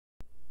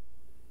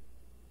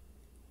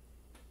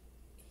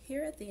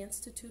Here at the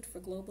Institute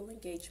for Global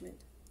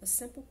Engagement, a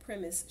simple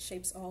premise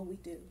shapes all we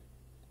do.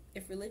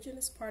 If religion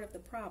is part of the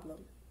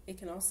problem, it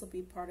can also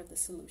be part of the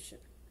solution.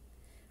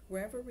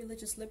 Wherever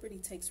religious liberty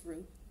takes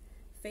root,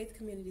 faith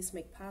communities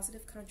make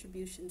positive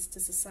contributions to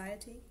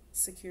society,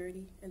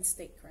 security, and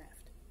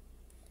statecraft.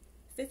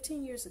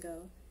 15 years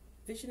ago,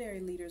 visionary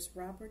leaders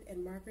Robert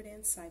and Margaret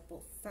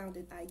Seiple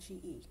founded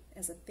IGE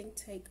as a think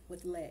tank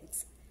with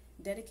legs,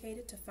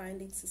 dedicated to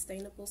finding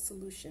sustainable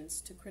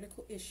solutions to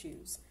critical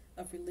issues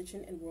of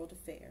religion and world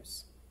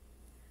affairs.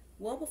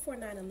 Well before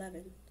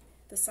 9/11,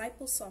 the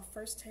Seiples saw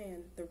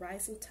firsthand the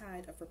rising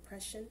tide of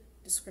repression,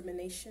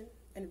 discrimination,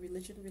 and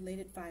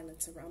religion-related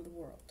violence around the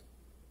world.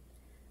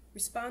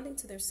 Responding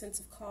to their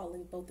sense of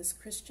calling both as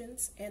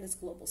Christians and as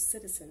global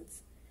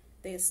citizens,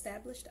 they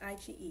established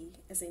IGE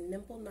as a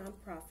nimble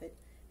nonprofit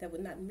that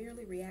would not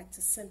merely react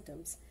to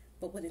symptoms,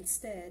 but would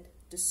instead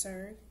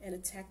discern and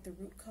attack the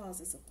root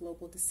causes of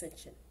global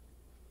dissension.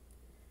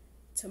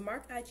 To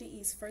mark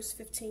IGE's first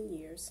 15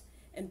 years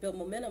and build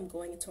momentum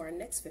going into our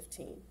next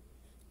 15,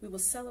 we will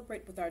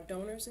celebrate with our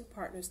donors and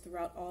partners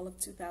throughout all of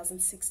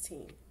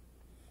 2016.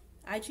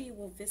 IGE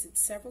will visit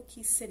several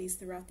key cities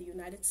throughout the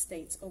United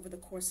States over the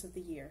course of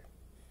the year.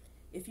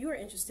 If you are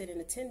interested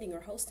in attending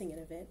or hosting an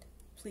event,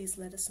 please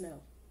let us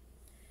know.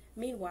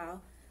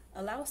 Meanwhile,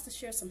 allow us to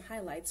share some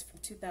highlights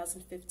from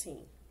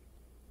 2015.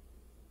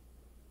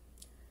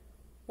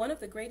 One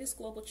of the greatest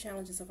global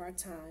challenges of our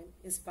time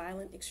is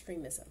violent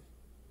extremism.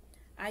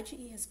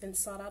 IGE has been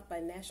sought out by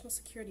national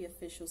security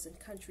officials in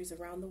countries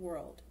around the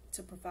world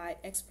to provide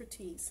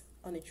expertise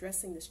on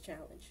addressing this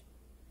challenge.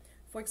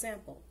 For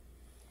example,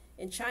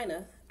 in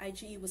China,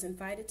 IGE was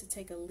invited to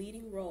take a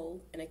leading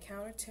role in a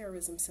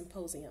counterterrorism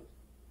symposium.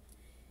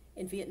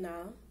 In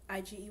Vietnam,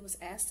 IGE was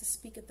asked to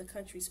speak at the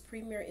country's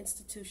premier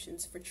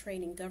institutions for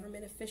training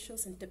government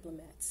officials and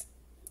diplomats.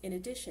 In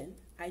addition,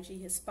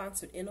 IGE has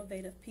sponsored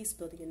innovative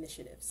peace-building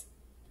initiatives.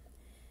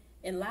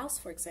 In Laos,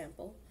 for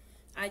example,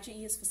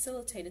 IGE has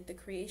facilitated the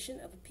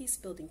creation of a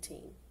peace-building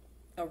team,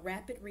 a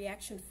rapid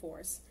reaction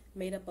force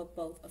made up of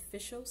both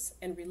officials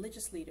and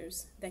religious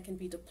leaders that can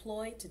be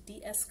deployed to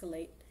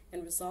de-escalate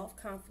and resolve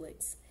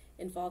conflicts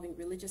involving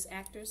religious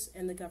actors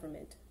and the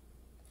government.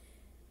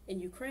 In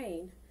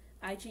Ukraine,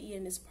 IGE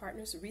and its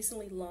partners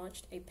recently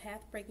launched a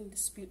path-breaking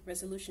dispute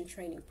resolution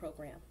training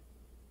program.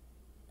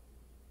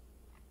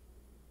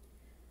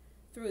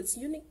 Through its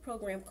unique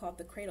program called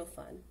the Cradle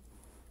Fund,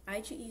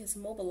 IGE has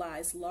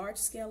mobilized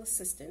large-scale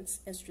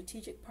assistance and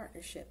strategic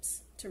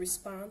partnerships to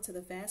respond to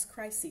the vast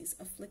crises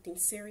afflicting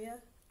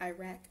Syria,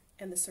 Iraq,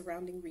 and the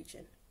surrounding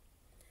region.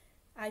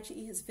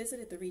 IGE has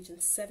visited the region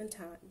 7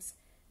 times,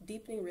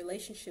 deepening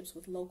relationships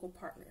with local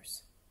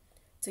partners.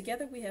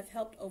 Together, we have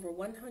helped over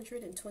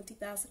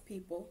 120,000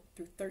 people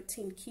through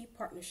 13 key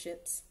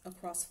partnerships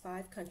across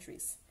 5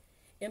 countries,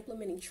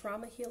 implementing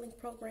trauma healing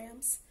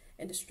programs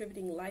and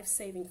distributing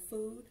life-saving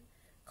food,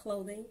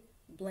 clothing,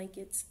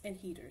 blankets, and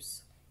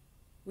heaters.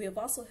 We have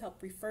also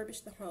helped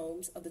refurbish the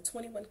homes of the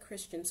 21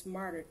 Christians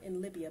martyred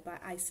in Libya by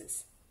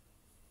ISIS.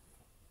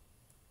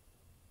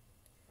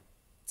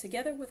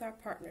 Together with our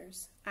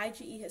partners,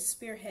 IGE has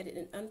spearheaded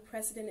an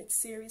unprecedented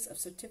series of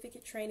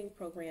certificate training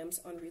programs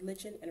on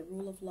religion and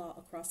rule of law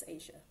across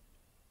Asia.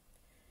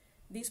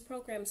 These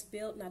programs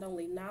build not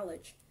only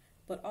knowledge,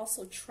 but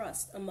also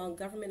trust among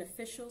government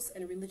officials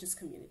and religious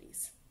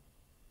communities.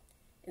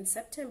 In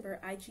September,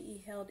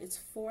 IGE held its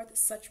 4th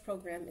such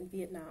program in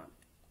Vietnam,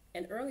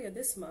 and earlier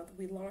this month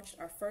we launched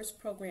our first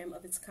program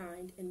of its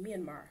kind in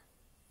Myanmar.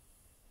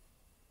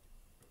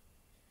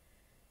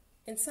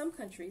 In some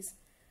countries,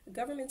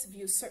 governments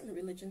view certain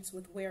religions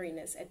with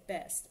wariness at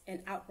best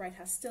and outright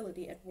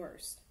hostility at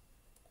worst.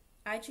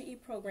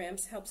 IGE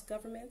programs helps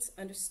governments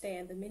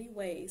understand the many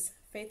ways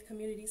faith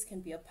communities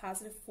can be a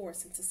positive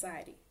force in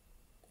society.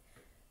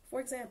 For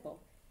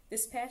example,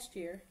 this past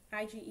year,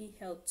 IGE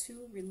held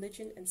 2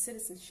 religion and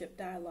citizenship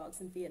dialogues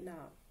in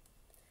Vietnam.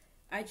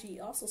 IGE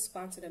also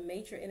sponsored a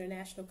major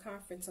international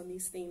conference on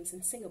these themes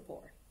in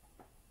Singapore.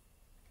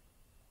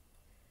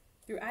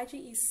 Through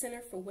IGE's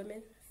Center for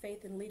Women,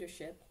 Faith, and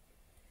Leadership,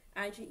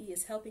 IGE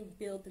is helping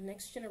build the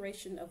next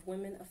generation of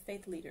women of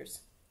faith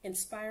leaders,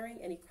 inspiring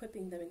and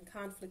equipping them in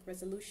conflict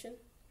resolution,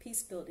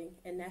 peace building,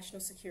 and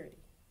national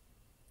security.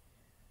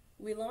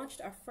 We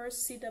launched our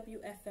first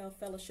CWFL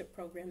fellowship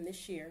program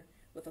this year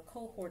with a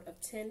cohort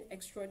of 10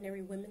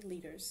 extraordinary women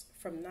leaders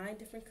from 9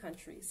 different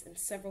countries and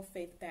several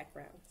faith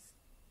backgrounds.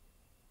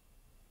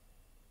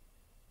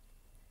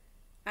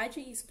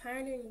 IGE's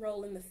pioneering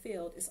role in the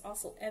field is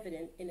also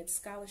evident in its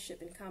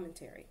scholarship and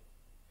commentary.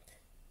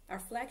 Our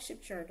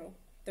flagship journal,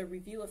 The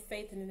Review of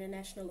Faith and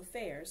International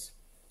Affairs,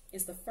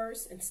 is the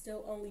first and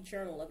still only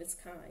journal of its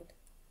kind.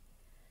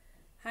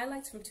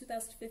 Highlights from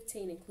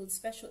 2015 include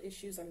special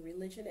issues on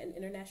religion and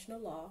international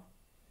law,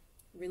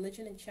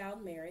 religion and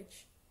child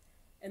marriage,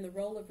 and the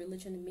role of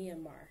religion in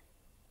Myanmar.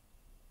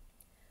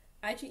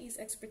 IGE's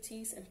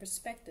expertise and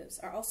perspectives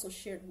are also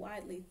shared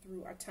widely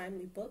through our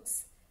timely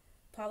books,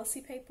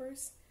 policy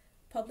papers,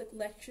 public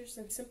lectures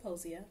and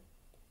symposia,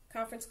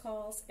 conference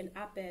calls, and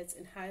op-eds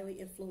in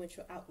highly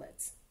influential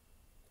outlets.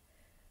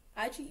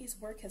 IGE's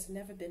work has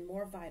never been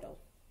more vital.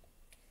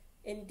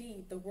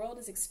 Indeed, the world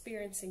is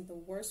experiencing the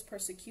worst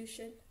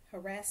persecution,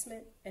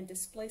 harassment, and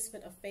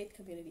displacement of faith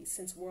communities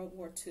since World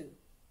War II.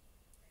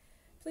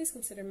 Please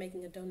consider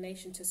making a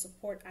donation to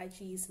support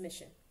IGE's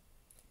mission.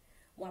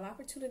 While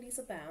opportunities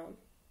abound,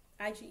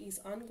 IGE's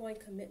ongoing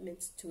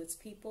commitments to its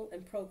people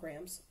and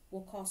programs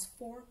will cost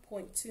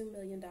 $4.2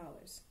 million.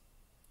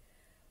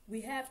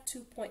 We have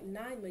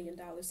 $2.9 million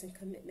in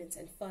commitments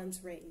and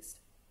funds raised.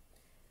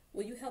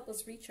 Will you help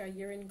us reach our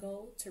year-end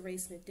goal to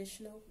raise an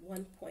additional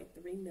 $1.3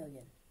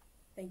 million?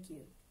 Thank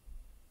you.